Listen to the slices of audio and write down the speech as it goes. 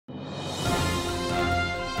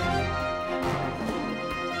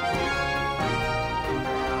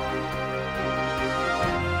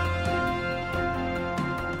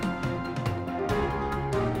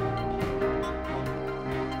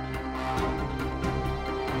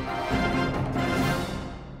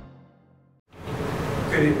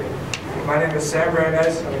Good evening. My name is Sam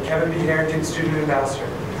Brandeis. I'm a Kevin B. Harrington Student Ambassador.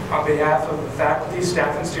 On behalf of the faculty,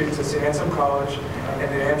 staff, and students at St. Anselm College and the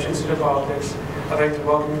New Hampshire Institute of Politics, I'd like to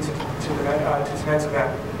welcome you to tonight's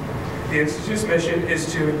event. The Institute's mission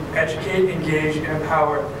is to educate, engage, and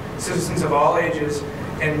empower citizens of all ages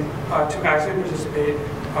and to actively participate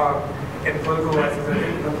in the political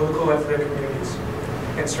life of their communities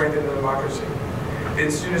and strengthen the democracy. The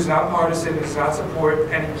Institute is not partisan and does not support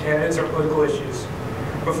any candidates or political issues.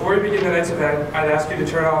 Before we begin tonight's event, I'd ask you to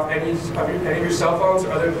turn off any of your cell phones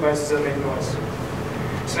or other devices that make noise.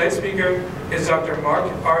 Tonight's speaker is Dr. Mark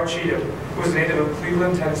R. Cheathem, who is a native of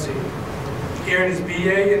Cleveland, Tennessee. He earned his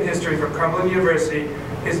BA in History from Cumberland University,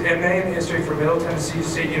 his MA in History from Middle Tennessee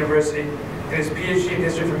State University, and his PhD in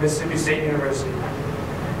History from Mississippi State University.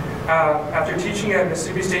 After teaching at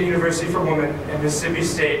Mississippi State University for Women in Mississippi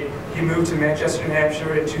State, he moved to Manchester, New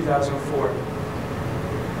Hampshire in 2004.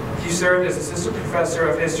 He served as Assistant Professor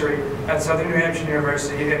of History at Southern New Hampshire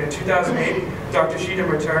University, and in 2008, Dr. Cheathem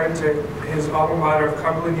returned to his alma mater of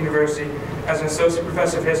Cumberland University as an Associate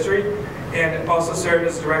Professor of History, and also served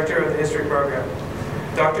as Director of the History Program.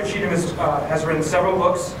 Dr. Cheathem has written several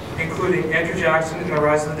books, including Andrew Jackson and the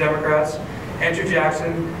Rise of the Democrats, Andrew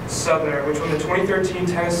Jackson, Southerner, which won the 2013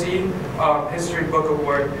 Tennessee History Book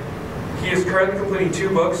Award. He is currently completing two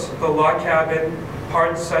books, The Log Cabin, the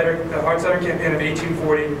Hard Cider Campaign of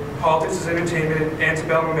 1840, Politics as Entertainment,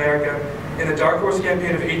 Antebellum America, and the Dark Horse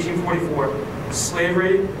Campaign of 1844,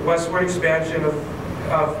 Slavery, Westward Expansion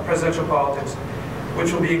of Presidential Politics,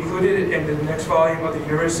 which will be included in the next volume of the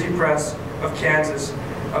University Press of Kansas,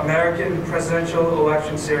 American Presidential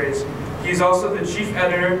Election Series. He is also the chief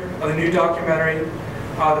editor of the new documentary,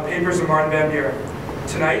 The Papers of Martin Van Buren.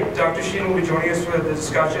 Tonight, Dr. Cheathem will be joining us for the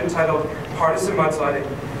discussion titled Partisan Mudslinging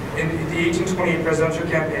in the 1828 Presidential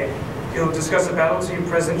Campaign. He'll discuss a battle between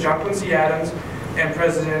President John Quincy Adams and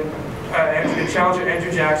challenger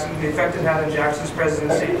Andrew Jackson, the effect it had on Jackson's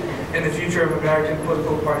presidency and the future of American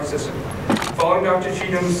political party system. Following Dr.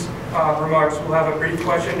 Cheathem's remarks, we'll have a brief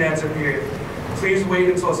question and answer period. Please wait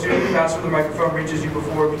until a student ambassador with the microphone reaches you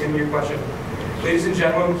before beginning your question. Ladies and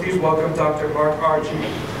gentlemen, please welcome Dr. Mark R.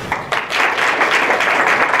 Cheathem.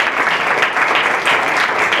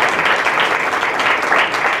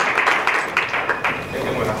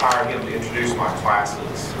 I'm going to hire him to introduce my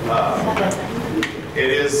classes. It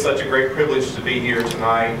is such a great privilege to be here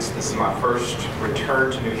tonight. This is my first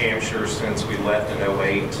return to New Hampshire since we left in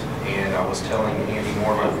 2008, and I was telling Andy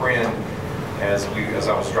Moore, my friend, as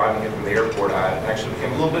I was driving in from the airport, I actually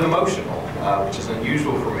became a little bit emotional, which is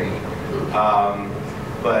unusual for me.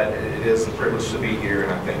 But it is a privilege to be here,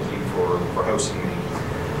 and I thank you for hosting me.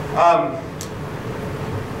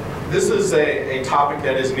 This is a topic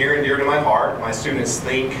that is near and dear to my heart. My students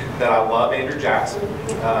think that I love Andrew Jackson.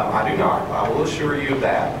 I do not. I will assure you of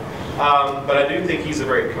that. But I do think he's a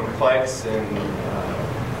very complex and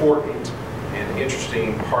important and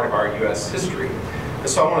interesting part of our U.S. history. And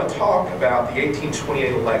so I want to talk about the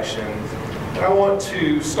 1828 election, and I want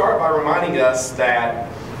to start by reminding us that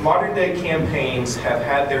modern day campaigns have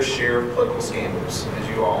had their share of political scandals, as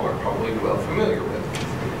you all are probably well familiar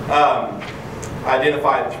with. I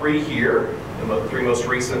identified three here, the three most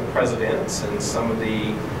recent presidents and some of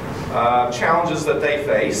the challenges that they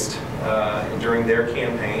faced during their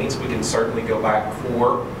campaigns. We can certainly go back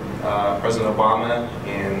before President Obama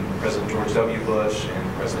and President George W. Bush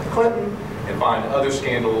and President Clinton, and find other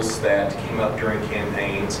scandals that came up during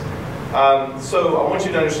campaigns. So I want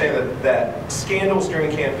you to understand that scandals during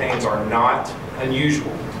campaigns are not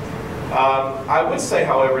unusual. I would say,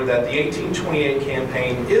 however, that the 1828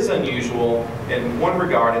 campaign is unusual in one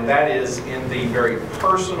regard, and that is in the very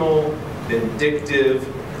personal, vindictive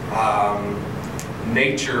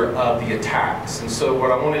nature of the attacks. And so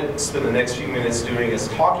what I want to spend the next few minutes doing is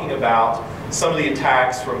talking about some of the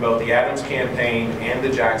attacks from both the Adams campaign and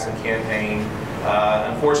the Jackson campaign.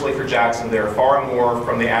 Unfortunately for Jackson, there are far more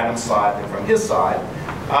from the Adams side than from his side.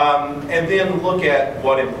 And then look at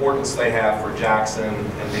what importance they have for Jackson,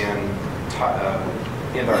 and then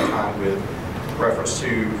end our time with reference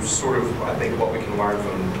to sort of, I think, what we can learn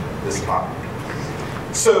from this topic.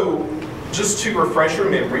 So just to refresh your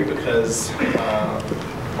memory, because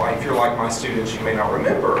if you're like my students, you may not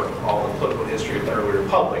remember all the political history of the early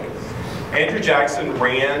republic. Andrew Jackson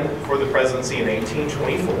ran for the presidency in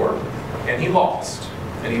 1824, and he lost.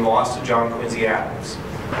 And he lost to John Quincy Adams.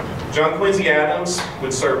 John Quincy Adams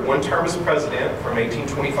would serve one term as president from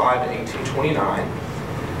 1825 to 1829.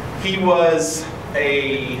 He was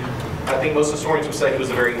I think most historians would say he was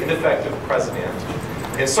a very ineffective president.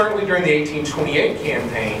 And certainly during the 1828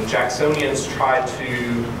 campaign, Jacksonians tried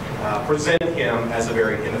to present him as a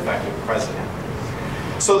very ineffective president.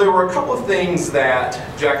 So there were a couple of things that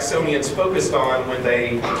Jacksonians focused on when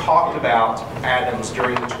they talked about Adams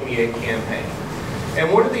during the 28 campaign.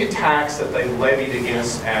 And one of the attacks that they levied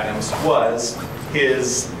against Adams was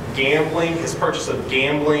his gambling, his purchase of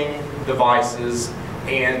gambling devices,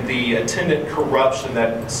 and the attendant corruption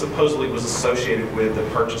that supposedly was associated with the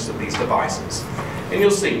purchase of these devices. And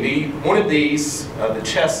you'll see, one of these, the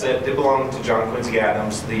chess set, did belong to John Quincy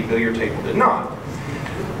Adams, the billiard table did not.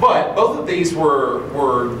 But both of these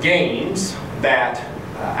were games that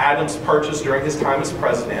Adams purchased during his time as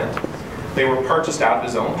president. They were purchased out of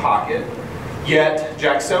his own pocket. Yet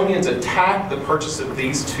Jacksonians attacked the purchase of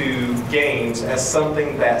these two games as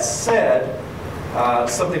something that said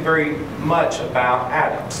something very much about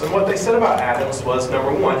Adams. And what they said about Adams was,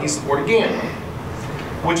 number one, he supported gambling,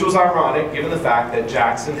 which was ironic given the fact that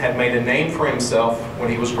Jackson had made a name for himself when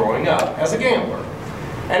he was growing up as a gambler.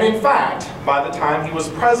 And in fact, by the time he was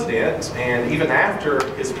president, and even after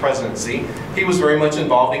his presidency, he was very much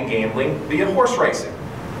involved in gambling via horse racing.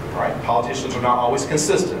 All right, politicians are not always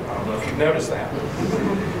consistent. I don't know if you've noticed that.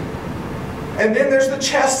 And then there's the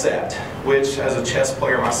chess set, which as a chess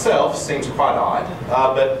player myself seems quite odd,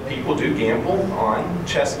 but people do gamble on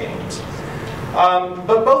chess games.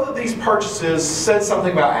 But both of these purchases said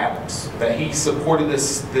something about Adams, that he supported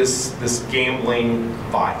this gambling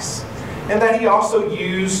vice, and that he also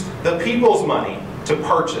used the people's money to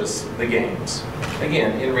purchase the games.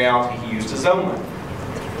 Again, in reality, he used his own money.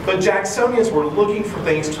 But Jacksonians were looking for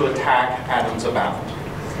things to attack Adams about.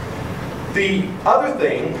 The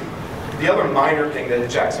other minor thing that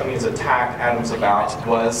Jacksonians attacked Adams about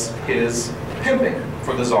was his pimping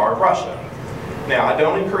for the Tsar of Russia. Now, I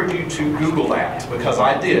don't encourage you to Google that, because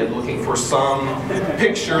I did, looking for some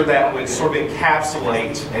picture that would sort of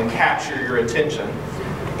encapsulate and capture your attention.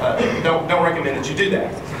 Don't recommend that you do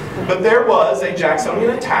that. But there was a Jacksonian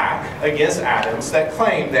attack against Adams that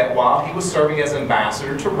claimed that while he was serving as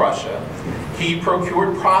ambassador to Russia, he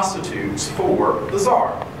procured prostitutes for the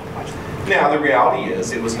Tsar. Now, the reality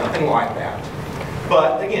is, it was nothing like that.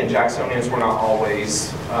 But again, Jacksonians were not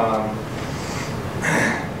always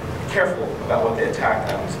careful about what they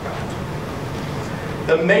attacked Adams about.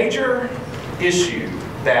 The major issue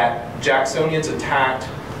that Jacksonians attacked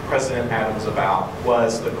President Adams about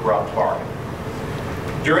was the corrupt bargain.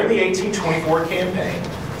 During the 1824 campaign,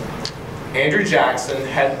 Andrew Jackson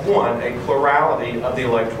had won a plurality of the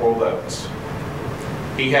electoral votes.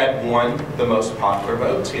 He had won the most popular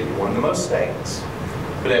votes, he had won the most states.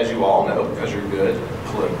 But as you all know, because you're good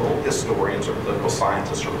political historians or political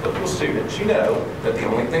scientists or political students, you know that the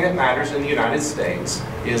only thing that matters in the United States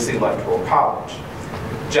is the Electoral College.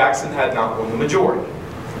 Jackson had not won the majority.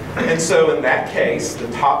 And so in that case,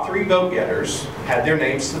 the top three vote getters had their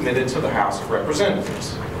names submitted to the House of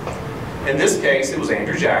Representatives. In this case, it was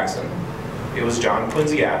Andrew Jackson, it was John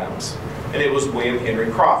Quincy Adams, and it was William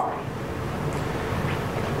Henry Crawford.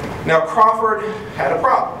 Now, Crawford had a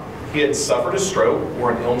problem. He had suffered a stroke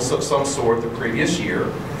or an illness of some sort the previous year,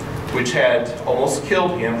 which had almost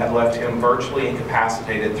killed him, had left him virtually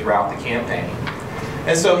incapacitated throughout the campaign.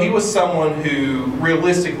 And so he was someone who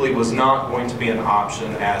realistically was not going to be an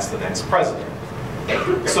option as the next president.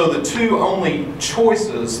 So the two only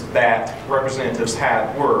choices that representatives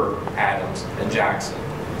had were Adams and Jackson.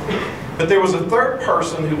 But there was a third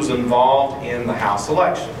person who was involved in the House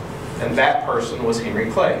election, and that person was Henry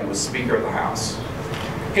Clay, who was Speaker of the House.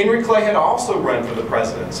 Henry Clay had also run for the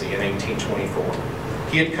presidency in 1824.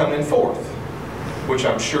 He had come in fourth, which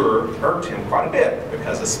I'm sure irked him quite a bit,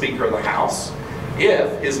 because as Speaker of the House,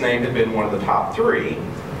 if his name had been one of the top three,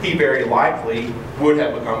 he very likely would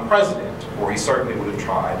have become president, or he certainly would have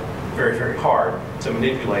tried very, very hard to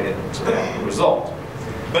manipulate it to that result.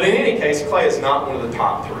 But in any case, Clay is not one of the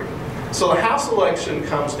top three. So the House election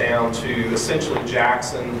comes down to essentially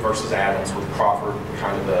Jackson versus Adams, with Crawford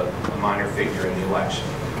kind of a minor figure in the election.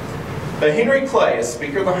 But Henry Clay, as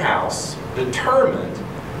Speaker of the House, determined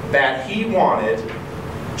that he wanted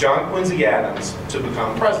John Quincy Adams to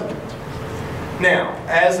become president. Now,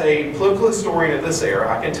 as a political historian of this era,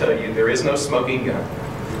 I can tell you there is no smoking gun.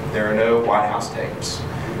 There are no White House tapes.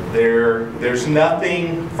 There's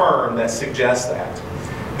nothing firm that suggests that.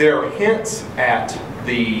 There are hints at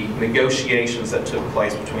the negotiations that took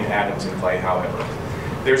place between Adams and Clay, however.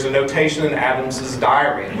 There's a notation in Adams's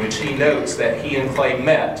diary in which he notes that he and Clay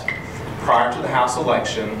met prior to the House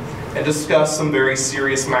election and discussed some very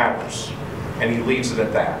serious matters, and he leaves it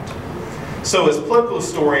at that. So as political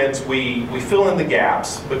historians, we fill in the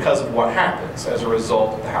gaps because of what happens as a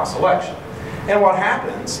result of the House election. And what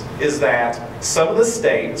happens is that some of the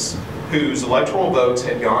states whose electoral votes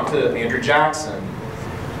had gone to Andrew Jackson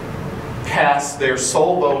cast their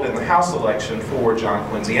sole vote in the House election for John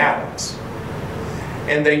Quincy Adams.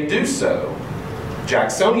 And they do so,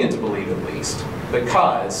 Jacksonians believe at least,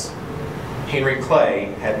 because Henry Clay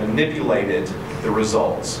had manipulated the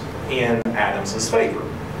results in Adams's favor.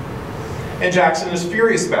 And Jackson is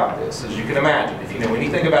furious about this, as you can imagine. If you know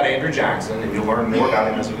anything about Andrew Jackson, and you'll learn more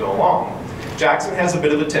about him as we go along, Jackson has a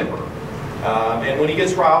bit of a temper. And when he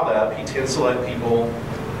gets riled up, he tends to let people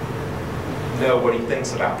know what he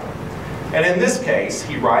thinks about them. And in this case,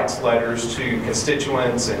 he writes letters to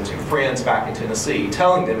constituents and to friends back in Tennessee,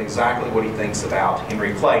 telling them exactly what he thinks about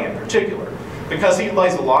Henry Clay in particular, because he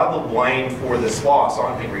lays a lot of the blame for this loss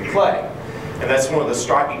on Henry Clay. And that's one of the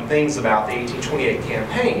striking things about the 1828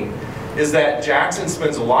 campaign, is that Jackson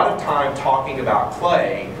spends a lot of time talking about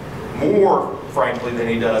Clay, more frankly than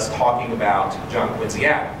he does talking about John Quincy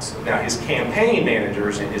Adams. Now, his campaign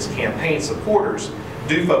managers and his campaign supporters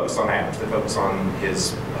do focus on Adams. They focus on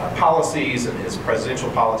his policies and his presidential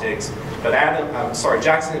politics, but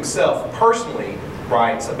Jackson himself personally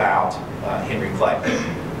writes about Henry Clay.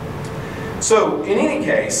 So, in any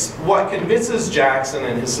case, what convinces Jackson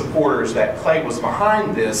and his supporters that Clay was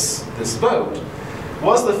behind this vote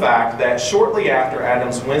was the fact that shortly after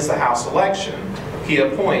Adams wins the House election, he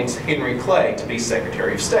appoints Henry Clay to be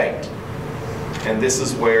Secretary of State. And this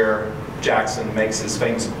is where Jackson makes his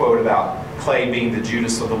famous quote about Clay being the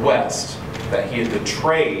Judas of the West, that he had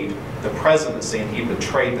betrayed the presidency and he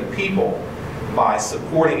betrayed the people by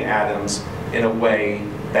supporting Adams in a way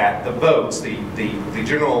that the votes, the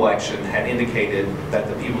general election, had indicated that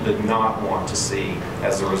the people did not want to see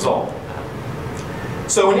as a result.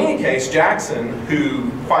 So in any case, Jackson,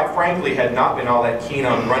 who quite frankly had not been all that keen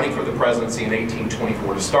on running for the presidency in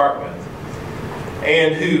 1824 to start with,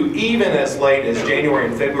 and who even as late as January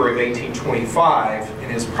and February of 1825 in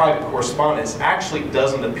his private correspondence actually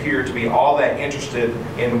doesn't appear to be all that interested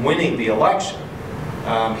in winning the election.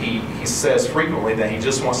 He says frequently that he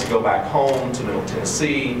just wants to go back home to Middle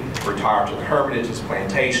Tennessee, retire to the Hermitage, his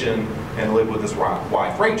plantation, and live with his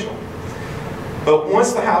wife Rachel. But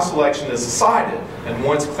once the House election is decided, and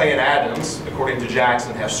once Clay and Adams, according to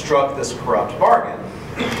Jackson, have struck this corrupt bargain,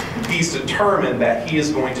 he's determined that he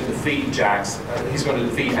is going to defeat Adams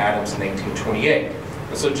in 1828.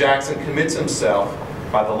 And so Jackson commits himself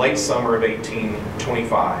by the late summer of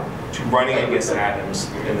 1825 to running against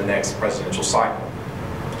Adams in the next presidential cycle.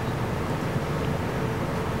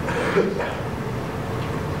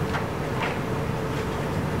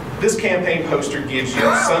 This campaign poster gives you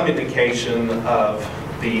some indication of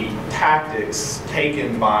the tactics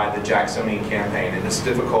taken by the Jacksonian campaign, and it's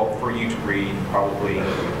difficult for you to read probably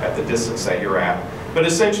at the distance that you're at. But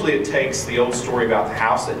essentially it takes the old story about the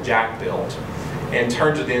house that Jack built and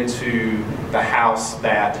turns it into the house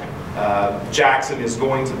that Jackson is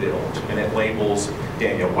going to build, and it labels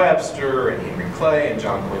Daniel Webster and Henry Clay and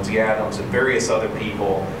John Quincy Adams and various other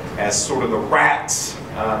people as sort of the rats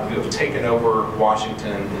who have taken over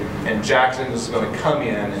Washington, and Jackson is going to come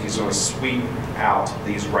in and he's going to sweep out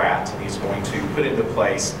these rats, and he's going to put into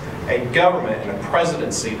place a government and a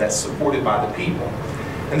presidency that's supported by the people.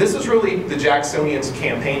 And this is really the Jacksonians'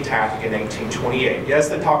 campaign tactic in 1828. Yes,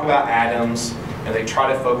 they talk about Adams, and they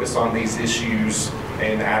try to focus on these issues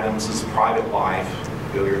in Adams's private life,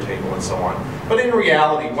 billiard table and so on. But in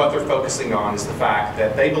reality, what they're focusing on is the fact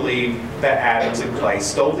that they believe that Adams and Clay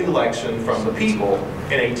stole the election from the people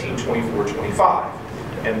in 1824-25.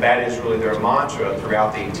 And that is really their mantra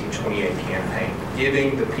throughout the 1828 campaign,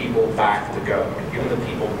 giving the people back the government, giving the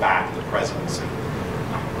people back the presidency.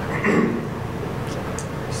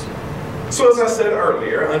 So as I said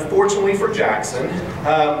earlier, unfortunately for Jackson,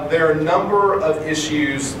 there are a number of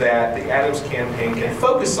issues that the Adams campaign can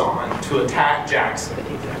focus on to attack Jackson.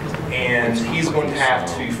 And he's going to have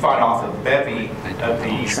to fight off a bevy of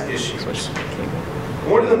these issues.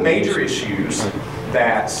 One of the major issues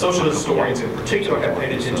that social historians in particular have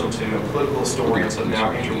paid attention to, and political historians have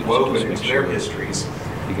now interwoven into their histories,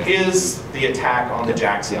 is the attack on the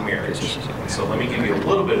Jackson marriage. So let me give you a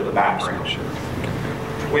little bit of the background.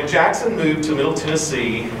 When Jackson moved to Middle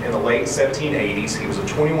Tennessee in the late 1780s, he was a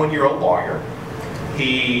 21-year-old lawyer.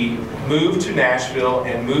 He moved to Nashville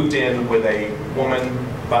and moved in with a woman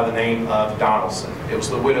by the name of Donaldson. It was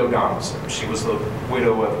the widow Donaldson. She was the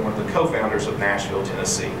widow of one of the co-founders of Nashville,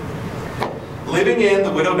 Tennessee. Living in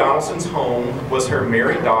the widow Donaldson's home was her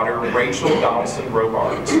married daughter, Rachel Donaldson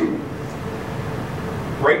Robards.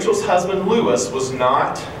 Rachel's husband, Lewis, was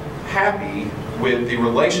not happy with the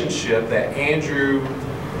relationship that Andrew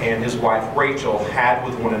and his wife Rachel had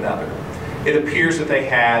with one another. It appears that they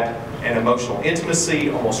had an emotional intimacy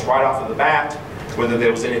almost right off of the bat. Whether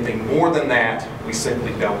there was anything more than that, we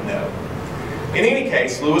simply don't know. In any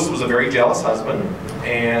case, Lewis was a very jealous husband,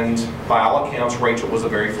 and by all accounts, Rachel was a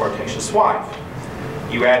very flirtatious wife.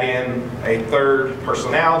 You add in a third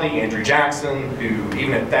personality, Andrew Jackson, who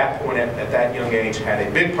even at that point, at that young age, had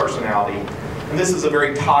a big personality. And this is a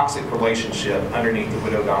very toxic relationship underneath the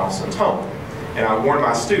widow Donaldson's home. And I warn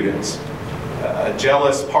my students, a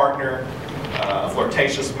jealous partner, a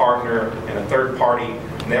flirtatious partner, and a third party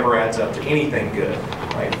never adds up to anything good,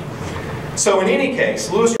 right? So in any case,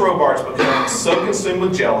 Lewis Robards becomes so consumed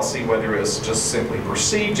with jealousy, whether it's just simply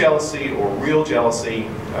perceived jealousy or real jealousy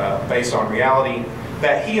based on reality,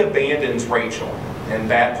 that he abandons Rachel, and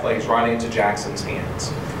that plays right into Jackson's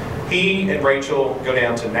hands. He and Rachel go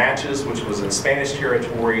down to Natchez, which was in Spanish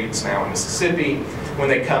territory. It's now in Mississippi. When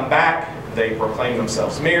they come back, they proclaim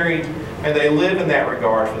themselves married, and they live in that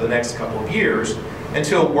regard for the next couple of years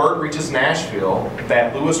until word reaches Nashville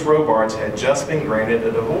that Lewis Robards had just been granted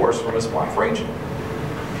a divorce from his wife Rachel.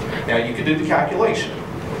 Now you could do the calculation.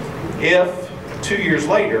 If 2 years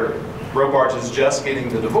later Robards is just getting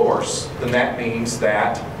the divorce, then that means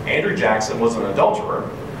that Andrew Jackson was an adulterer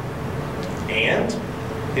and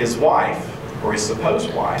his wife, or his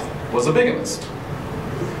supposed wife, was a bigamist.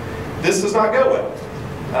 This does not go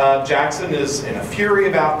well. Jackson is in a fury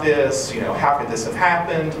about this. You know, how could this have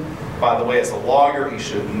happened? By the way, as a lawyer, he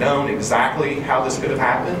should have known exactly how this could have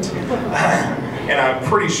happened. And I'm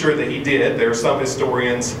pretty sure that he did. There are some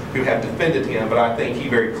historians who have defended him, but I think he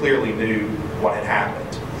very clearly knew what had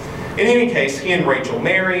happened. In any case, he and Rachel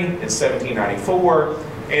marry in 1794.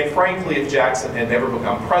 And frankly, if Jackson had never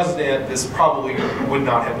become president, this probably would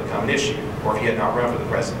not have become an issue. Or if he had not run for the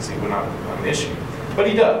presidency, it would not have become an issue. But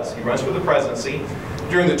he does. He runs for the presidency.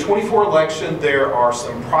 During the 24 election, there are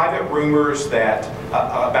some private rumors that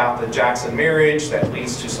about the Jackson marriage that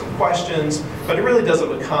leads to some questions, but it really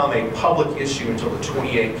doesn't become a public issue until the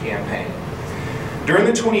 28 campaign. During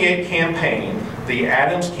the 28 campaign, the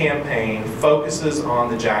Adams campaign focuses on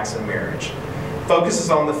the Jackson marriage. Focuses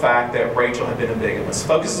on the fact that Rachel had been a bigamist,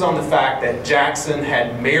 focuses on the fact that Jackson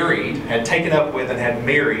had married, had taken up with and had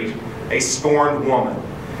married a scorned woman,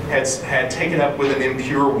 had taken up with an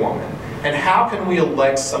impure woman. And how can we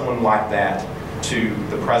elect someone like that to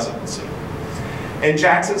the presidency? And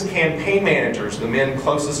Jackson's campaign managers, the men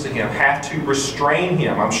closest to him, have to restrain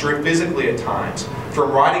him, I'm sure physically at times,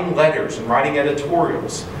 from writing letters and writing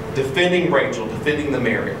editorials, defending Rachel, defending the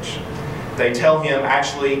marriage. They tell him,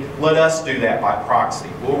 actually, let us do that by proxy.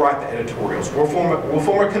 We'll write the editorials. We'll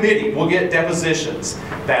form a committee. We'll get depositions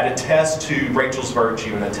that attest to Rachel's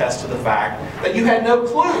virtue and attest to the fact that you had no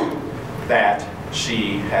clue that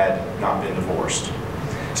she had not been divorced.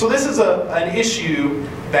 So this is an issue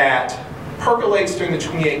that percolates during the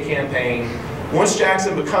 28 campaign. Once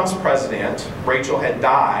Jackson becomes president, Rachel had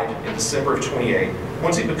died in December of 28.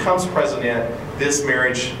 Once he becomes president, this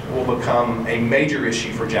marriage will become a major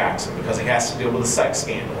issue for Jackson because he has to deal with a sex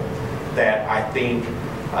scandal that I think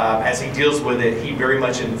as he deals with it, he very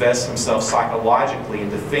much invests himself psychologically in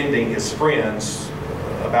defending his friends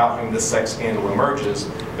about whom this sex scandal emerges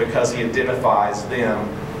because he identifies them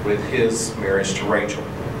with his marriage to Rachel.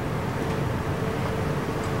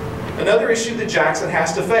 Another issue that Jackson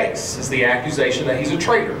has to face is the accusation that he's a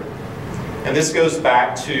traitor. And this goes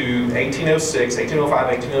back to 1806, 1805,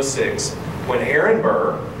 1806, when Aaron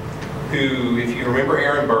Burr, who, if you remember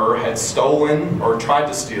Aaron Burr, had stolen or tried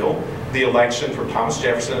to steal the election from Thomas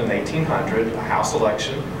Jefferson in 1800, a House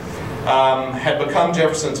election, had become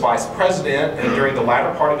Jefferson's vice president, and during the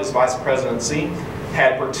latter part of his vice presidency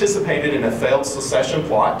had participated in a failed secession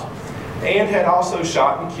plot and had also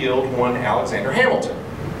shot and killed one Alexander Hamilton.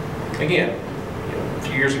 Again, a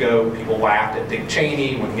few years ago, people laughed at Dick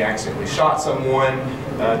Cheney when he accidentally shot someone.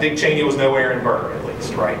 Dick Cheney was no Aaron Burr, at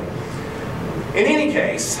least, right? In any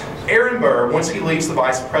case, Aaron Burr, once he leaves the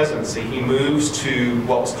vice presidency, he moves to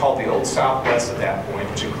what was called the Old Southwest at that point,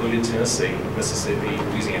 which included Tennessee, Mississippi,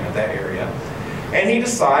 Louisiana, that area. And he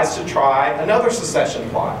decides to try another secession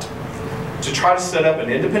plot, to try to set up an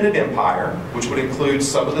independent empire, which would include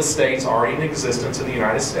some of the states already in existence in the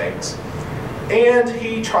United States. And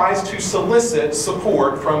he tries to solicit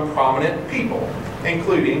support from prominent people,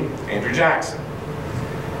 including Andrew Jackson.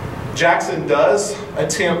 Jackson does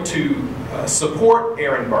attempt to support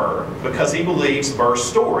Aaron Burr because he believes Burr's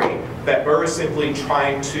story, that Burr is simply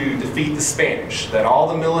trying to defeat the Spanish, that all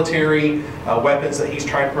the military weapons that he's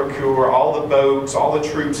trying to procure, all the boats, all the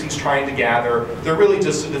troops he's trying to gather, they're really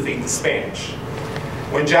just to defeat the Spanish.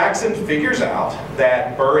 When Jackson figures out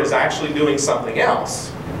that Burr is actually doing something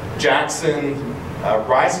else, Jackson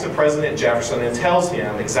writes to President Jefferson and tells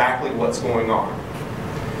him exactly what's going on.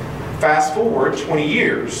 Fast forward 20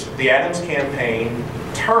 years, the Adams campaign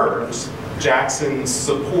turns Jackson's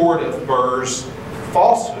support of Burr's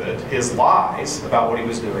falsehood, his lies about what he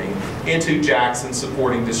was doing, into Jackson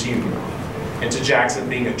supporting disunion, into Jackson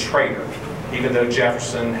being a traitor, even though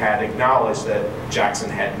Jefferson had acknowledged that Jackson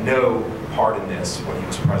had no part in this when he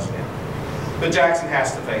was president. But Jackson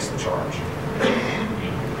has to face the charge.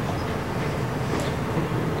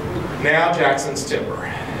 Now Jackson's temper.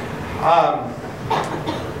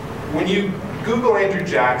 When you Google Andrew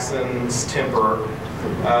Jackson's temper,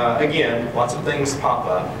 again, lots of things pop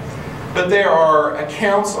up. But there are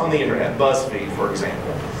accounts on the internet, BuzzFeed for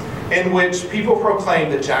example, in which people proclaim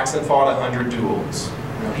that Jackson fought 100 duels.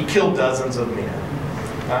 He killed dozens of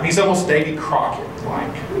men. He's almost Davy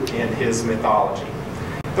Crockett-like in his mythology.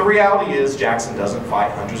 The reality is Jackson doesn't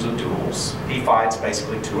fight hundreds of duels. He fights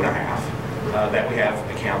basically 2.5 that we have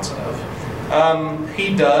accounts of.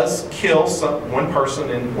 He does kill one person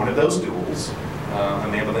in one of those duels, a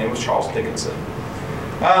man by the name of Charles Dickinson.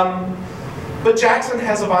 But Jackson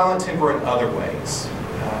has a violent temper in other ways.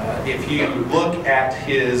 If you look at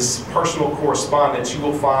his personal correspondence, you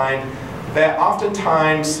will find that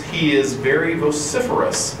oftentimes he is very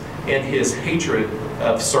vociferous in his hatred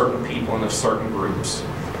of certain people and of certain groups.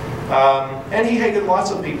 And he hated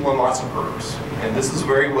lots of people and lots of groups, and this is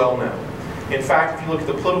very well known. In fact, if you look at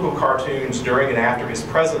the political cartoons during and after his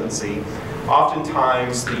presidency,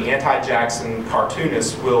 oftentimes the anti-Jackson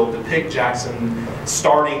cartoonists will depict Jackson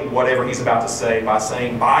starting whatever he's about to say by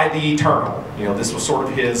saying, "By the eternal." You know, this was sort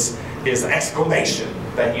of his exclamation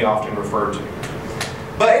that he often referred to.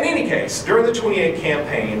 But in any case, during the 28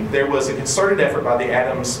 campaign, there was a concerted effort by the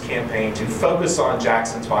Adams campaign to focus on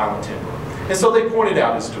Jackson's violent temper. And so they pointed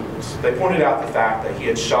out his duels. They pointed out the fact that he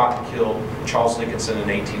had shot and killed Charles Dickinson in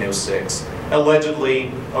 1806,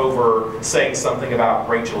 allegedly over saying something about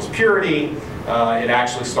Rachel's purity. It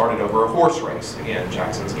actually started over a horse race. Again,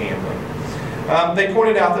 Jackson's gambling. They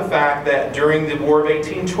pointed out the fact that during the War of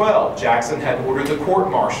 1812, Jackson had ordered the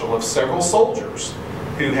court-martial of several soldiers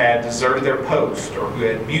who had deserted their post, or who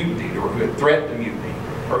had mutinied, or who had threatened to mutiny,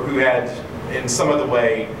 or who had, in some other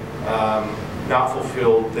way, not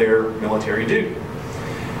fulfilled their military duty.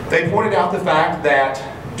 They pointed out the fact that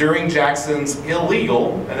during Jackson's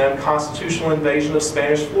illegal and unconstitutional invasion of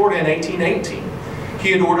Spanish Florida in 1818,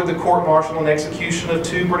 he had ordered the court-martial and execution of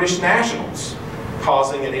 2 British nationals,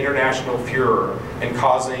 causing an international furor and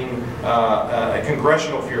causing a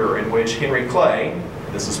congressional furor in which Henry Clay,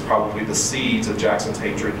 this is probably the seeds of Jackson's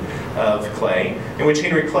hatred of Clay, in which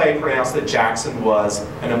Henry Clay pronounced that Jackson was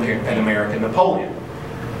an American Napoleon.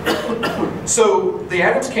 So the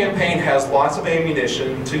Adams campaign has lots of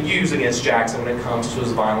ammunition to use against Jackson when it comes to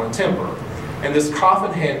his violent temper. And this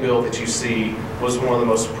coffin handbill that you see was one of the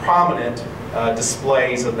most prominent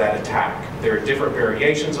displays of that attack. There are different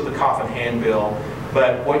variations of the coffin handbill,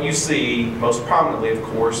 but what you see most prominently, of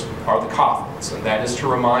course, are the coffins. And that is to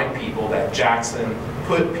remind people that Jackson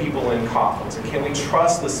put people in coffins. And can we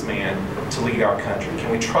trust this man to lead our country? Can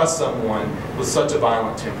we trust someone with such a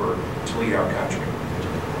violent temper to lead our country?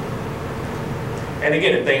 And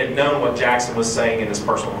again, if they had known what Jackson was saying in his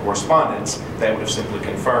personal correspondence, they would have simply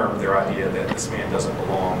confirmed their idea that this man doesn't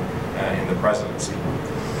belong in the presidency.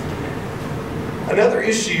 Another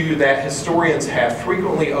issue that historians have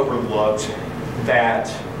frequently overlooked that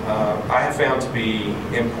I have found to be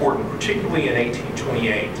important, particularly in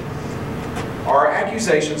 1828, are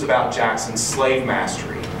accusations about Jackson's slave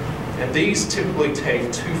mastery. And these typically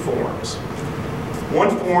take 2 forms.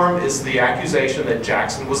 One form is the accusation that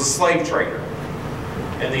Jackson was a slave trader.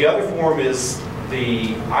 And the other form is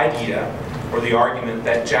the idea or the argument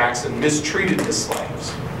that Jackson mistreated his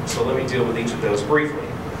slaves. So let me deal with each of those briefly.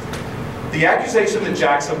 The accusation that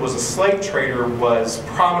Jackson was a slave trader was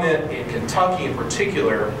prominent in Kentucky in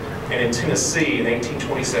particular and in Tennessee in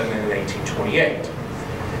 1827 and in 1828.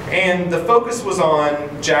 And the focus was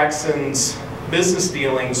on Jackson's business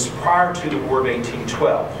dealings prior to the War of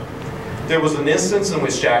 1812. There was an instance in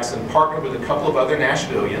which Jackson partnered with a couple of other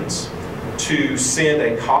Nashvillians to send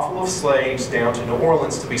a coffle of slaves down to New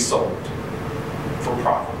Orleans to be sold for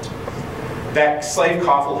profit. That slave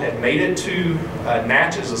coffle had made it to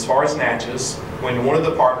Natchez, as far as Natchez, when one of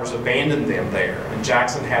the partners abandoned them there, and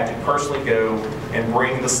Jackson had to personally go and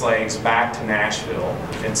bring the slaves back to Nashville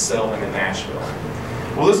and sell them in Nashville.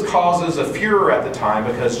 Well, this causes a furor at the time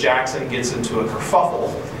because Jackson gets into a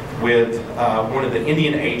kerfuffle with one of the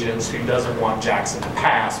Indian agents who doesn't want Jackson to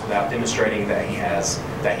pass without demonstrating that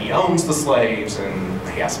he owns the slaves and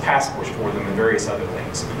he has passports for them and various other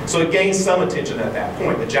things. So it gains some attention at that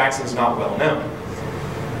point, but Jackson's not well known.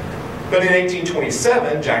 But in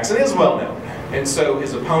 1827, Jackson is well known. And so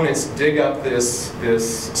his opponents dig up this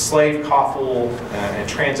slave coffle and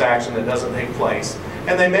transaction that doesn't take place. And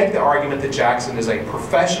and they make the argument that Jackson is a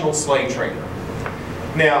professional slave trader.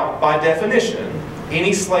 Now, by definition,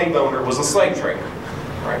 any slave owner was a slave trader,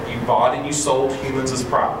 right? You bought and you sold humans as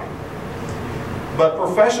property. But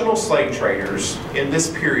professional slave traders in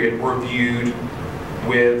this period were viewed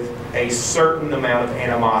with a certain amount of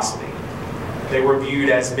animosity. They were viewed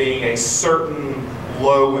as being a certain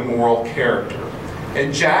low immoral character.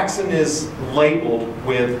 And Jackson is labeled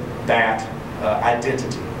with that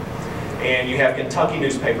identity. And you have Kentucky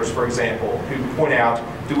newspapers, for example, who point out,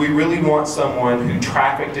 do we really want someone who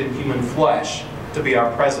trafficked in human flesh to be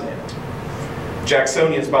our president?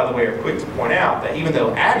 Jacksonians, by the way, are quick to point out that even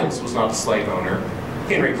though Adams was not a slave owner,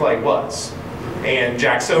 Henry Clay was. And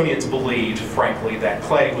Jacksonians believed, frankly, that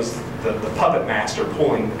Clay was the puppet master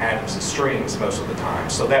pulling Adams' strings most of the time.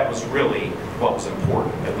 So that was really what was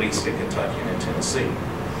important, at least in Kentucky and in Tennessee.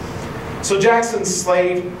 So Jackson's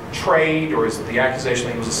slave trade, or the accusation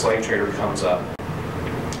that he was a slave trader, comes up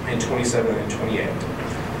in 27 and 28.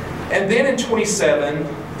 And then in 27,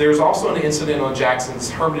 there's also an incident on Jackson's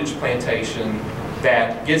Hermitage plantation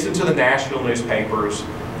that gets into the national newspapers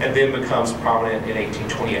and then becomes prominent in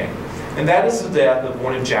 1828. And that is the death of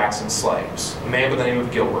one of Jackson's slaves, a man by the name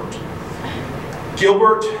of Gilbert.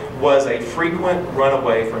 Gilbert was a frequent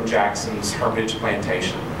runaway from Jackson's Hermitage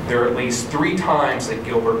plantation. There are at least 3 times that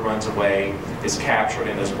Gilbert runs away, is captured,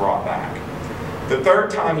 and is brought back. The 3rd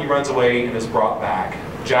time he runs away and is brought back,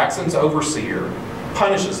 Jackson's overseer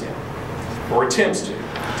punishes him, or attempts to.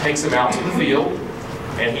 Takes him out to the field,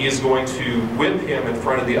 and he is going to whip him in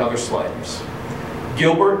front of the other slaves.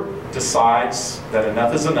 Gilbert decides that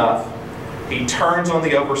enough is enough. He turns on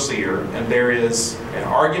the overseer, and there is an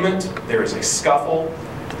argument, there is a scuffle,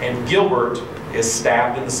 and Gilbert is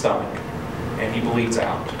stabbed in the stomach, and he bleeds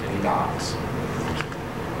out, and he dies.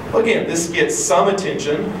 Again, this gets some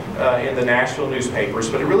attention in the national newspapers,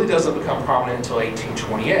 but it really doesn't become prominent until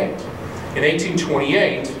 1828. In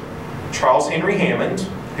 1828, Charles Henry Hammond,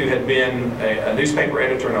 who had been a newspaper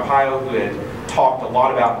editor in Ohio, who had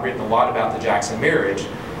written a lot about the Jackson marriage,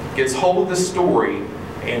 gets hold of this story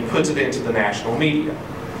and puts it into the national media.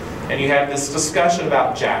 And you have this discussion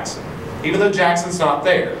about Jackson. Even though Jackson's not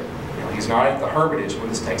there, he's not at the Hermitage when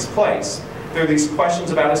this takes place, there are these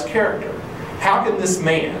questions about his character. How can this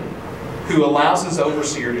man, who allows his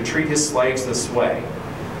overseer to treat his slaves this way,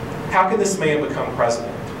 how can this man become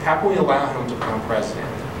president? How can we allow him to become president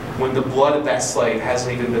when the blood of that slave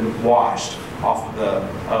hasn't even been washed off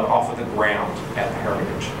of the ground at the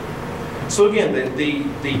Hermitage? So again,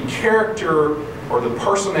 the character or the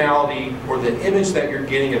personality or the image that you're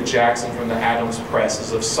getting of Jackson from the Adams press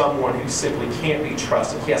is of someone who simply can't be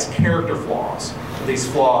trusted. He has character flaws. These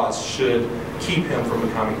flaws should keep him from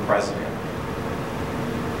becoming president.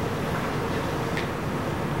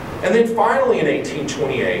 And then finally in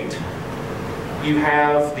 1828, you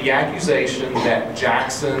have the accusation that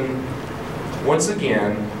Jackson, once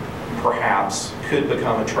again, perhaps, could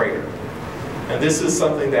become a traitor. And this is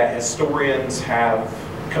something that historians have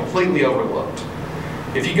completely overlooked.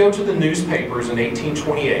 If you go to the newspapers in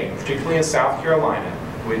 1828, particularly in South Carolina,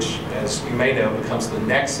 which, as you may know, becomes the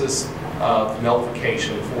nexus of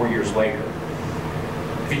nullification 4 years later.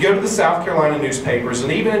 If you go to the South Carolina newspapers,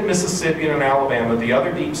 and even in Mississippi and in Alabama, the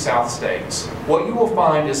other deep South states, what you will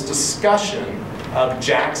find is discussion of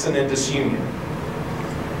Jackson and disunion.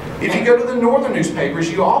 If you go to the northern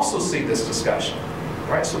newspapers, you also see this discussion,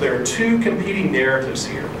 right? So there are 2 competing narratives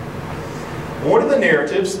here. One of the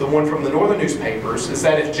narratives, the one from the northern newspapers, is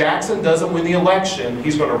that if Jackson doesn't win the election,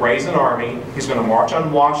 he's going to raise an army, he's going to march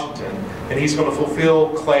on Washington, and he's going to fulfill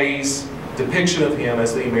Clay's depiction of him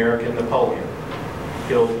as the American Napoleon.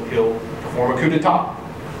 He'll perform a coup d'etat.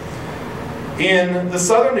 In the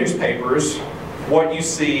southern newspapers, what you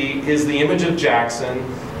see is the image of Jackson.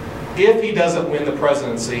 If he doesn't win the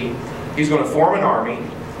presidency, he's going to form an army,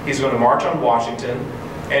 he's going to march on Washington,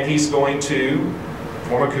 and he's going to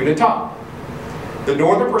form a coup d'etat. The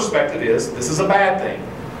northern perspective is, this is a bad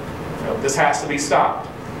thing. This has to be stopped.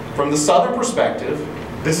 From the southern perspective,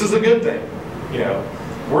 this is a good thing.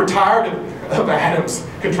 We're tired of Adams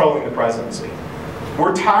controlling the presidency.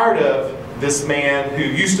 We're tired of this man who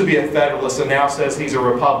used to be a Federalist and now says he's a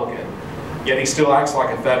Republican, yet he still acts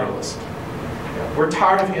like a Federalist. We're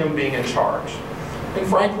tired of him being in charge. And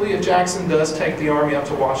frankly, if Jackson does take the army up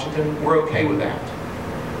to Washington, we're okay with that.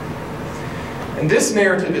 And this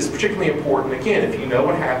narrative is particularly important, again, if you know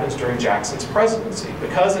what happens during Jackson's presidency.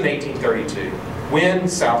 Because in 1832, when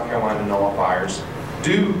South Carolina nullifiers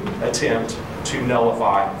do attempt to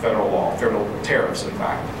nullify federal law, federal tariffs, in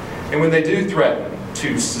fact, and when they do threaten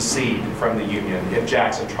to secede from the Union if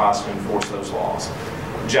Jackson tries to enforce those laws,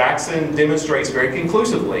 Jackson demonstrates very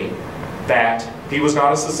conclusively that he was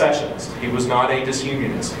not a secessionist, he was not a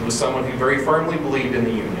disunionist, he was someone who very firmly believed in the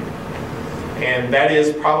Union. And that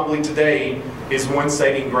is probably today is one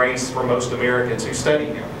saving grace for most Americans who study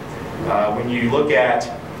him. When you look at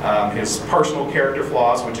his personal character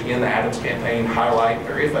flaws, which again the Adams campaign highlight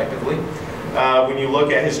very effectively, when you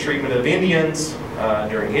look at his treatment of Indians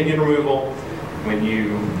during Indian removal, when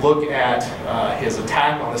you look at his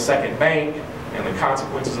attack on the Second Bank and the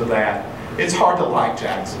consequences of that, it's hard to like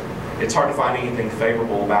Jackson. It's hard to find anything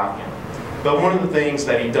favorable about him. But one of the things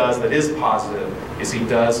that he does that is positive is he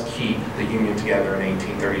does keep the Union together in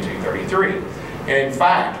 1832-33. And in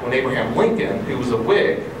fact, when Abraham Lincoln, who was a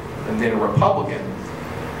Whig and then a Republican,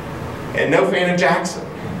 and no fan of Jackson,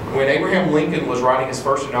 when Abraham Lincoln was writing his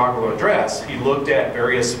first inaugural address, he looked at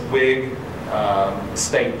various Whig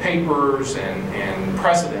state papers and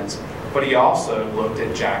precedents, but he also looked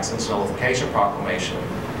at Jackson's nullification proclamation,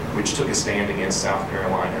 which took a stand against South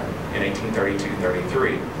Carolina in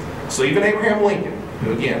 1832-33. So even Abraham Lincoln,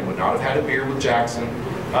 who again would not have had a beer with Jackson,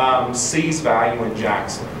 sees value in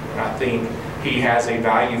Jackson. And I think he has a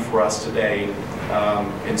value for us today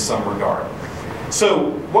in some regard.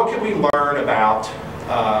 So what can we learn about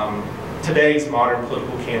today's modern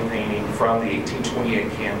political campaigning from the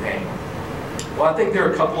 1828 campaign? Well, I think there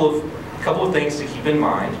are a couple of things to keep in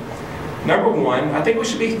mind. Number one, I think we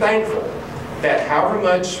should be thankful that however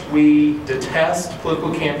much we detest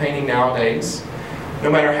political campaigning nowadays,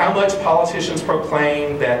 no matter how much politicians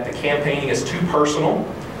proclaim that the campaigning is too personal,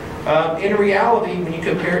 in reality, when you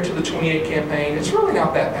compare it to the 28 campaign, it's really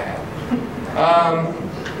not that bad.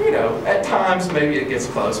 You know, at times maybe it gets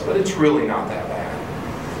close, but it's really not that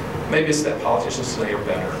bad. Maybe it's that politicians today are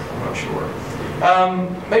better, I'm not sure.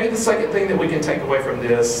 Maybe the second thing that we can take away from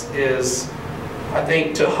this is, I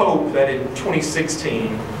think, to hope that in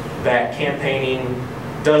 2016, that campaigning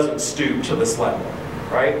doesn't stoop to this level,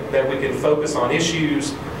 right? That we can focus on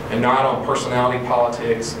issues and not on personality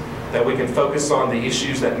politics, that we can focus on the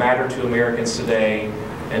issues that matter to Americans today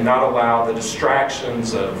and not allow the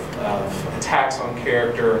distractions of attacks on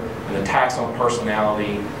character and attacks on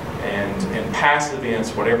personality and past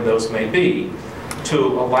events, whatever those may be, to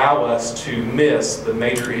allow us to miss the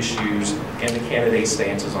major issues and the candidate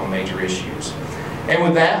stances on major issues. And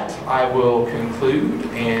with that, I will conclude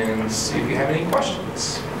and see if you have any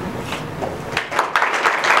questions.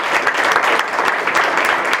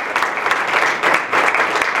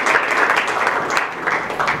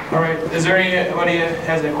 All right, is there anybody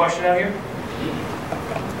has a question out here?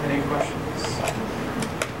 Any questions?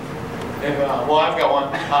 Well, I've got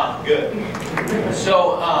one. Good.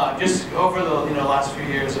 So, just over the last few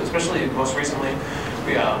years, especially most recently,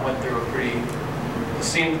 we went through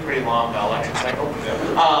seemed pretty long election cycle.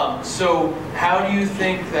 So, how do you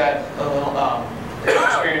think that an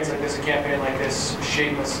experience like this, a campaign like this,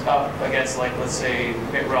 shape us up against, like, let's say,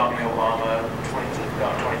 Mitt Romney, Obama,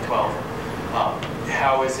 2012?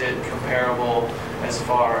 How is it comparable as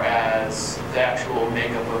far as the actual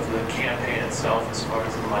makeup of the campaign itself, as far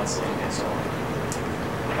as the mudslinging and so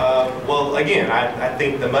on? Well, again, I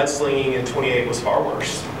think the mudslinging in 28 was far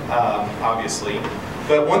worse, obviously.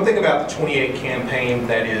 But one thing about the 28 campaign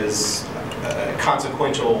that is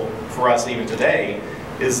consequential for us even today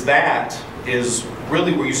is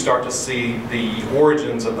really where you start to see the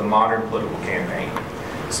origins of the modern political campaign.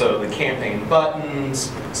 So the campaign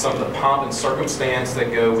buttons, some of the pomp and circumstance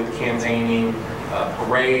that go with campaigning,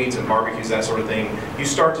 parades and barbecues, that sort of thing, you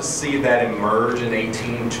start to see that emerge in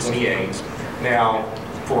 1828. Now,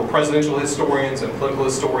 for presidential historians and political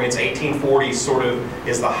historians, 1840 sort of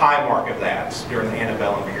is the high mark of that during the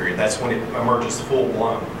antebellum period. That's when it emerges full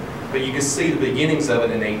blown. But you can see the beginnings of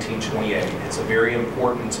it in 1828. It's a very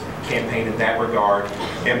important campaign in that regard.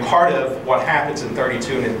 And part of what happens in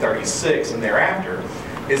 32 and in 36 and thereafter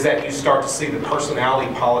is that you start to see the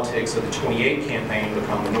personality politics of the 28 campaign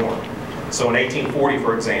become the norm. So in 1840,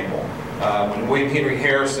 for example, when William Henry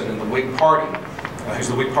Harrison in the Whig Party, who's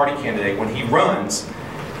the Whig Party candidate, when he runs,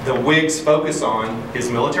 the Whigs focus on his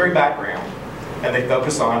military background and they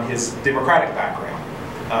focus on his Democratic background.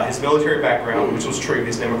 His military background, which was true,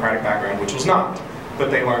 his Democratic background, which was not. But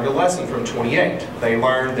they learned a lesson from 28. They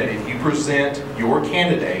learned that if you present your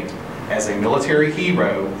candidate as a military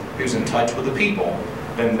hero who's in touch with the people,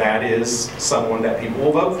 then that is someone that people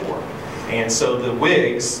will vote for. And so the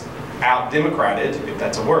Whigs out-democrated, if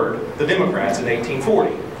that's a word, the Democrats in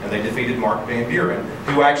 1840. And they defeated Mark Van Buren,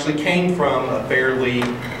 who actually came from a fairly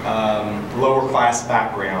lower class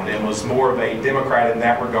background and was more of a Democrat in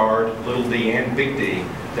that regard, little d and big D,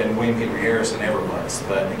 than William Henry Harrison ever was.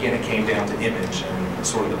 But again, it came down to image and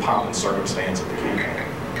sort of the pomp and circumstance of the campaign.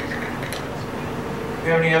 Do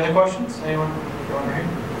you have any other questions? Anyone? Go on right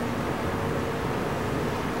here.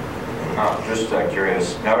 Just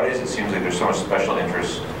curious, nowadays it seems like there's so much special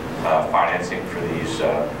interest financing for these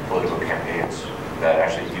political campaigns that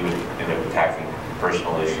actually do end up attacking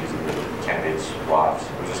personal issues of the candidates' lives.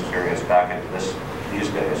 I was just curious, back in these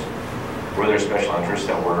days, were there special interests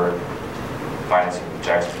that were financing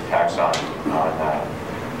Jackson's attacks on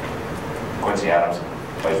Quincy Adams and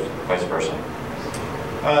vice versa?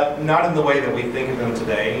 Not in the way that we think of them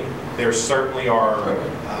today. There certainly are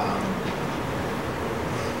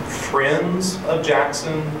friends of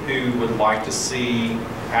Jackson who would like to see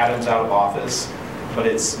Adams out of office, but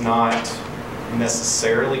it's not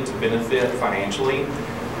necessarily to benefit financially.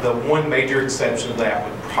 The one major exception to that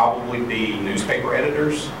would probably be newspaper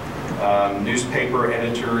editors. Newspaper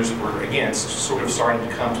editors were, again, sort of starting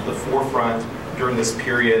to come to the forefront during this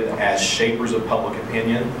period as shapers of public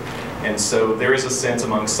opinion. And so there is a sense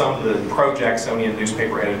among some of the pro-Jacksonian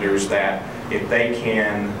newspaper editors that if they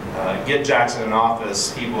can get Jackson in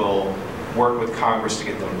office, he will work with Congress to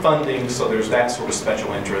get them funding. So there's that sort of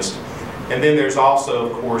special interest. And then there's also,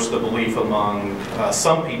 of course, the belief among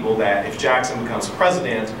some people that if Jackson becomes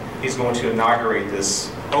president, he's going to inaugurate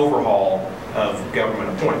this overhaul of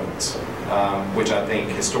government appointments, which I think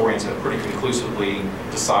historians have pretty conclusively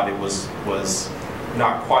decided was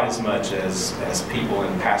not quite as much as people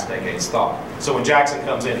in past decades thought. So when Jackson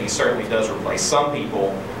comes in, he certainly does replace some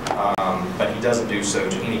people, but he doesn't do so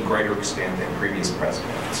to any greater extent than previous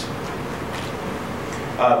presidents.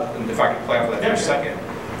 And if I could clarify that for a second.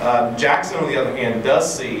 Jackson, on the other hand,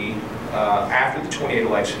 does see, after the 28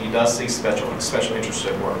 election, he does see special interests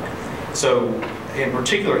at work. So, in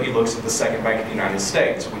particular, he looks at the Second Bank of the United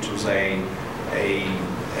States, which was an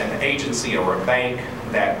agency or a bank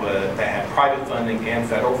that had private funding and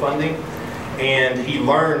federal funding. And he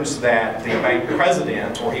learns that the bank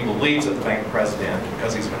president, or he believes that the bank president,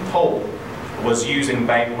 because he's been told, was using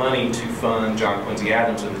bank money to fund John Quincy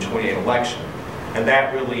Adams in the 28 election. And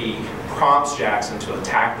that really prompts Jackson to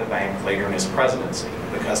attack the bank later in his presidency,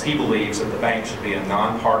 because he believes that the bank should be a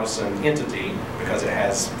nonpartisan entity because it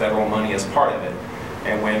has federal money as part of it.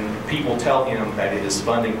 And when people tell him that it is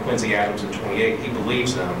funding Quincy Adams in 28, he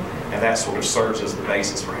believes them, and that sort of serves as the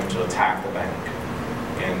basis for him to attack the bank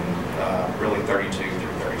in really 32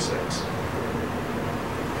 through 36.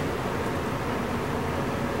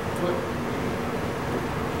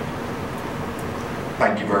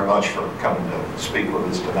 Thank you very much for coming to speak with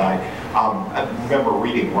us tonight. I remember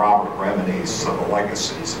reading Robert Remini's The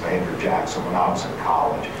Legacies of Andrew Jackson when I was in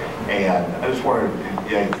college, and I just wondered if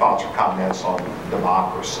you had any thoughts or comments on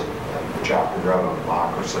democracy, and the chapter you wrote on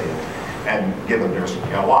democracy, and given there's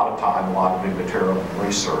a lot of time, a lot of new material and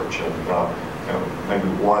research, and maybe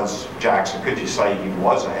was Jackson, could you say he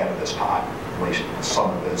was ahead of his time, at least in some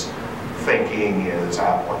of his thinking, his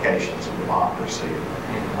applications of democracy,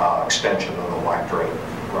 extension of the electorate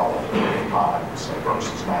relative to time, say,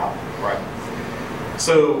 versus now. Right.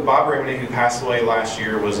 So Bob Remini, who passed away last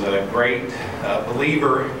year, was a great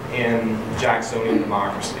believer in Jacksonian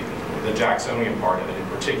democracy, the Jacksonian part of it in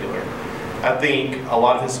particular. I think a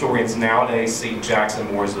lot of historians nowadays see Jackson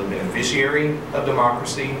more as the beneficiary of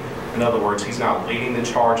democracy. In other words, he's not leading the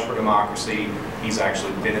charge for democracy. He's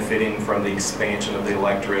actually benefiting from the expansion of the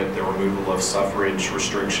electorate, the removal of suffrage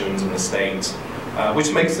restrictions in the states,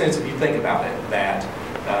 which makes sense if you think about it, that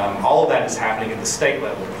all of that is happening at the state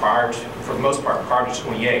level for the most part, prior to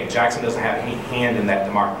 28. Jackson doesn't have any hand in that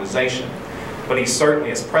democratization, but he certainly,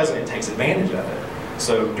 as president, takes advantage of it.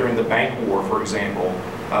 So during the bank war, for example,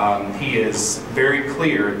 he is very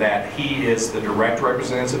clear that he is the direct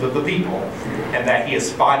representative of the people and that he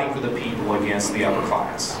is fighting for the people against the upper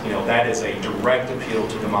class. You know, that is a direct appeal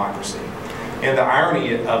to democracy. And the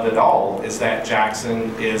irony of it all is that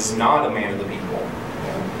Jackson is not a man of the people.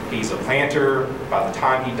 He's a planter. By the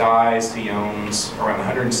time he dies, he owns around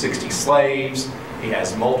 160 slaves. He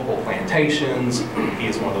has multiple plantations. He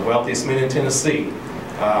is one of the wealthiest men in Tennessee.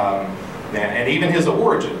 And even his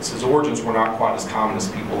origins were not quite as common as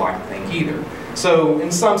people like to think either. So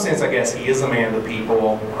in some sense, I guess he is a man of the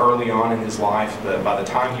people early on in his life, but by the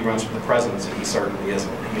time he runs for the presidency, he certainly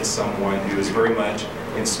isn't. He is someone who is very much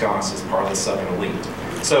ensconced as part of the Southern elite.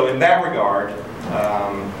 So in that regard,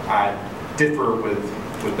 I differ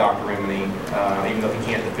with Dr. Remini, even though he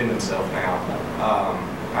can't defend himself now.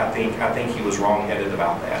 I think he was wrong-headed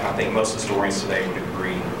about that. I think most historians today would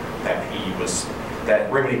agree that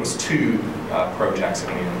Remini was too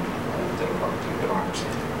pro-Jacksonian democracy.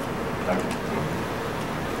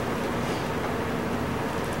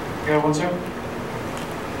 You got one, sir?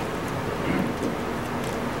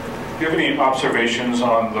 Do you have any observations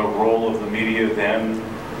on the role of the media then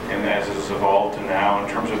and as it's evolved to now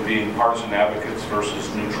in terms of being partisan advocates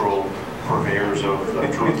versus neutral purveyors of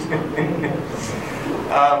truth?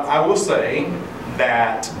 I will say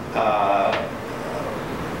that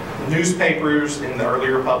newspapers in the early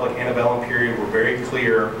Republic antebellum period were very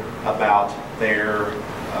clear about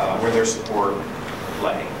where their support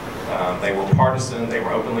lay. They were partisan, they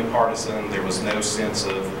were openly partisan, there was no sense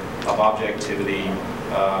of objectivity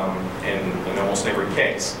in almost every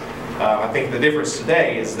case. I think the difference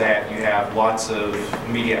today is that you have lots of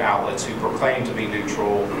media outlets who proclaim to be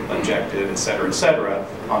neutral, objective, et cetera,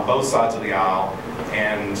 on both sides of the aisle,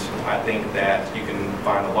 and I think that you can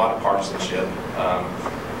find a lot of partisanship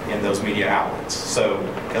in those media outlets. So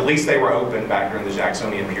at least they were open back during the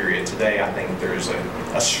Jacksonian period. Today I think there's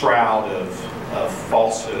a shroud of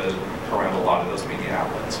falsehood around a lot of those media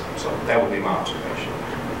outlets. So that would be my observation.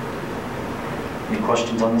 Any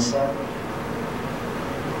questions on this side?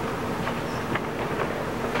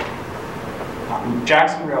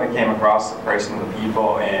 Jackson really came across the person of the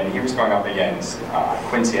people, and he was going up against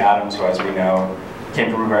Quincy Adams, who, as we know, came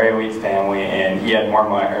from a very elite family, and he had more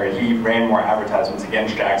money, or he ran more advertisements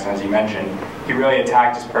against Jackson, as you mentioned. He really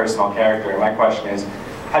attacked his personal character. And my question is,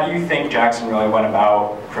 how do you think Jackson really went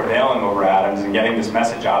about prevailing over Adams and getting this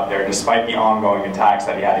message out there, despite the ongoing attacks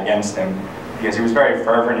that he had against him? Because he was very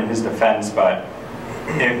fervent in his defense, but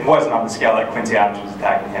it wasn't on the scale that Quincy Adams was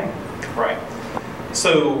attacking him. Right.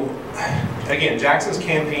 So, again, Jackson's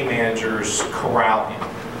campaign managers corralled him.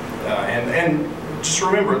 And just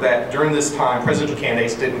remember that during this time, presidential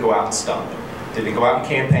candidates didn't go out and stump. Didn't go out and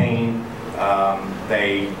campaign.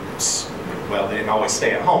 They didn't always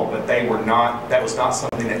stay at home, but that was not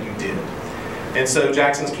something that you did. And so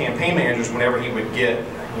Jackson's campaign managers, whenever he would get,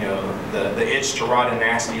 the itch to write a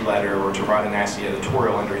nasty letter or to write a nasty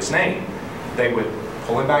editorial under his name, they would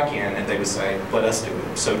pull him back in and they would say, let us do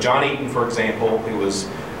it. So John Eaton, for example, who was,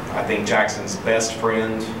 I think, Jackson's best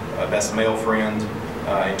friend, best male friend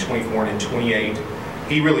in 24 and in 28,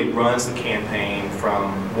 he really runs the campaign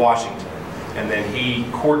from Washington. And then he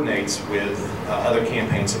coordinates with other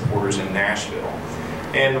campaign supporters in Nashville.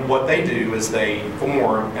 And what they do is they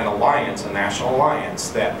form an alliance, a national alliance,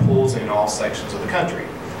 that pulls in all sections of the country.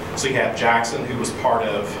 So you have Jackson, who was part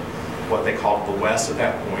of what they called the West at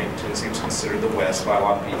that point. Tennessee was considered the West by a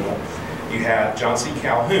lot of people. You have John C.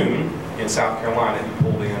 Calhoun in South Carolina,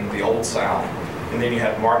 who pulled in the Old South. And then you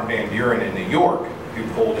have Martin Van Buren in New York, who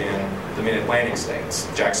pulled in the Mid-Atlantic states.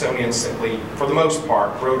 Jacksonians simply, for the most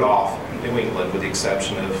part, wrote off New England, with the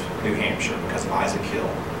exception of New Hampshire, because of Isaac Hill.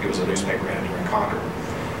 He was a newspaper editor in Concord.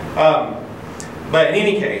 But in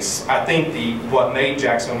any case, I think what made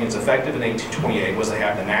Jacksonians effective in 1828 was they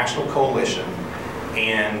had the National Coalition,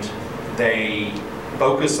 and they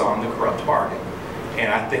focus on the corrupt bargain.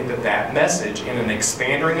 And I think that message in an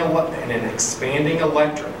expanding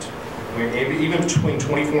electorate, even between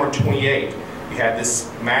 24 and 28, you had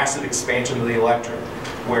this massive expansion of the electorate,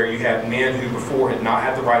 where you have men who before had not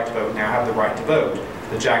had the right to vote, now have the right to vote.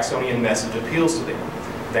 The Jacksonian message appeals to them,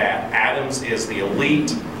 that Adams is the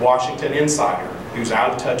elite Washington insider who's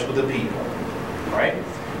out of touch with the people, right?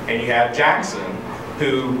 And you have Jackson,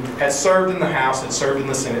 who had served in the House, had served in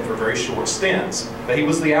the Senate for very short stints, but he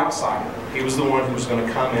was the outsider. He was the one who was going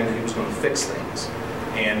to come in and he was going to fix things.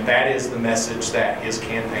 And that is the message that his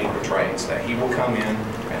campaign portrays, that he will come in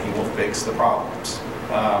and he will fix the problems.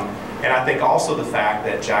 And I think also the fact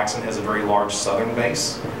that Jackson has a very large southern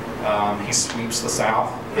base. He sweeps the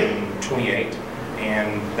South in 28,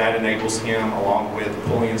 and that enables him, along with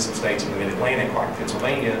pulling in some states in the Mid-Atlantic like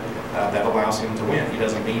Pennsylvania, that allows him to win. He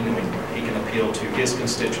doesn't need New England. He can appeal to his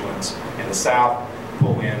constituents in the South,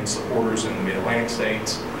 pull in supporters in the Mid-Atlantic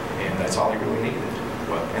states, and that's all he really needed,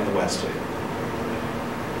 and the West too.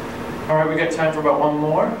 All right, we got time for about one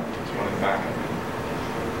more. Just one in the back.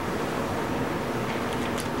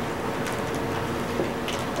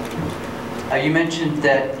 You mentioned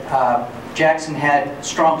that Jackson had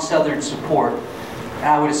strong Southern support. And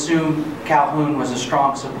I would assume Calhoun was a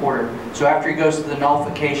strong supporter. So after he goes to the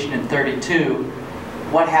nullification in 32,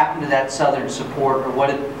 what happened to that Southern support, or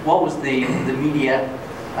what was the media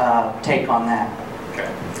take on that? Okay.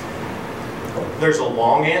 There's a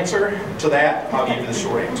long answer to that. I'll give you the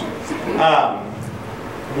short answer.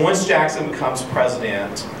 Once Jackson becomes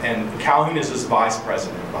president, and Calhoun is his vice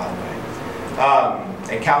president, by the way,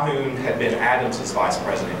 and Calhoun had been Adams's vice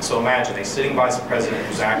president. So imagine a sitting vice president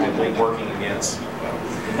who's actively working against,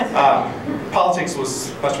 politics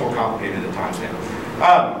was much more complicated at times then.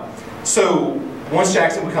 So once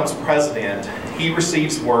Jackson becomes president, he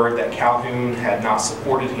receives word that Calhoun had not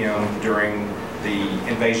supported him during the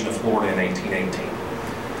invasion of Florida in 1818.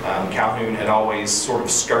 Calhoun had always sort of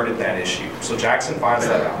skirted that issue. So Jackson finds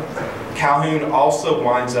that out. Calhoun also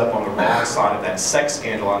winds up on the wrong side of that sex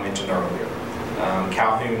scandal I mentioned earlier.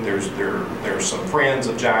 Calhoun, there's some friends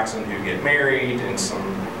of Jackson who get married in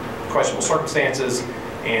some questionable circumstances,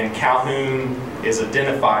 and Calhoun is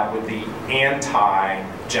identified with the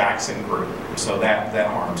anti-Jackson group, so that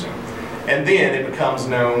harms him. And then it becomes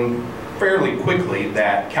known fairly quickly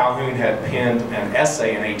that Calhoun had penned an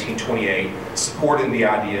essay in 1828 supporting the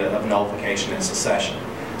idea of nullification and secession.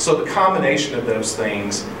 So the combination of those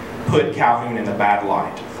things put Calhoun in a bad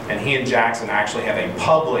light, and he and Jackson actually have a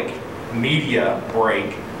public media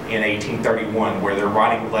break in 1831 where they're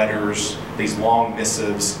writing letters, these long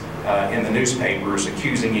missives in the newspapers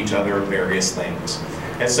accusing each other of various things.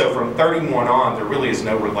 And so from 31 on, there really is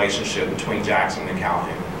no relationship between Jackson and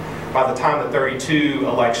Calhoun. By the time the 32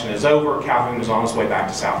 election is over, Calhoun is on his way back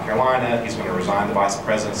to South Carolina. He's going to resign the vice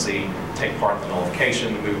presidency, take part in the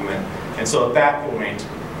nullification movement. And so at that point,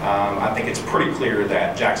 I think it's pretty clear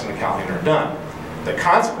that Jackson and Calhoun are done. The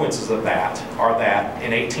consequences of that are that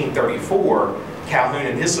in 1834, Calhoun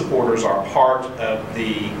and his supporters are part of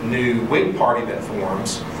the new Whig party that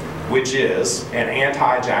forms, which is an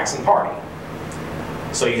anti-Jackson party.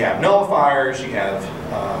 So you have nullifiers, you have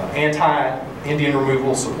anti-Indian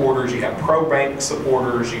removal supporters, you have pro-bank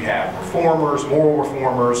supporters, you have reformers, moral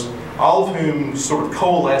reformers, all of whom sort of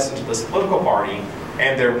coalesce into this political party,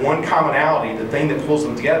 and their one commonality, the thing that pulls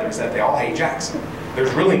them together, is that they all hate Jackson.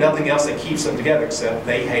 There's really nothing else that keeps them together except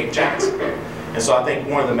they hate Jackson. And so I think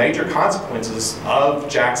one of the major consequences of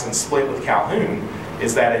Jackson's split with Calhoun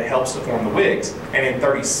is that it helps to form the Whigs. And in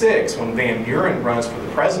 36, when Van Buren runs for the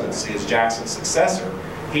presidency as Jackson's successor,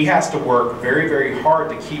 he has to work very, very hard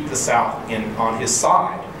to keep the South on his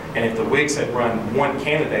side. And if the Whigs had run one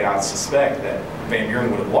candidate, I'd suspect that Van Buren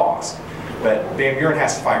would have lost. But Van Buren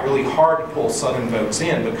has to fight really hard to pull Southern votes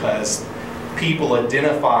in because people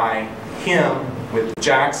identify him with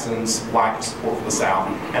Jackson's lack of support for the South,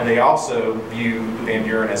 and they also view Van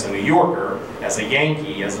Buren as a New Yorker, as a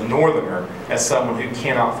Yankee, as a Northerner, as someone who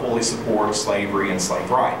cannot fully support slavery and slave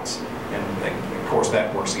rights. And of course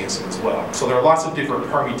that works against him as well. So there are lots of different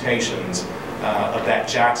permutations of that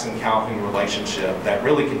Jackson-Calhoun relationship that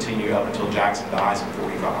really continue up until Jackson dies in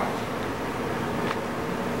 45.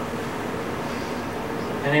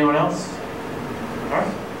 Anyone else? All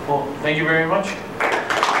right. Well, thank you very much.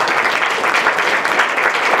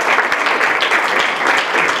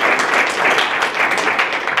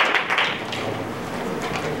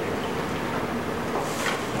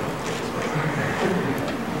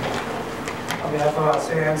 On behalf of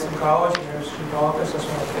St. Anselm College and their student office, I just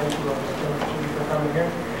want to thank you for coming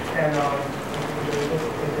here. And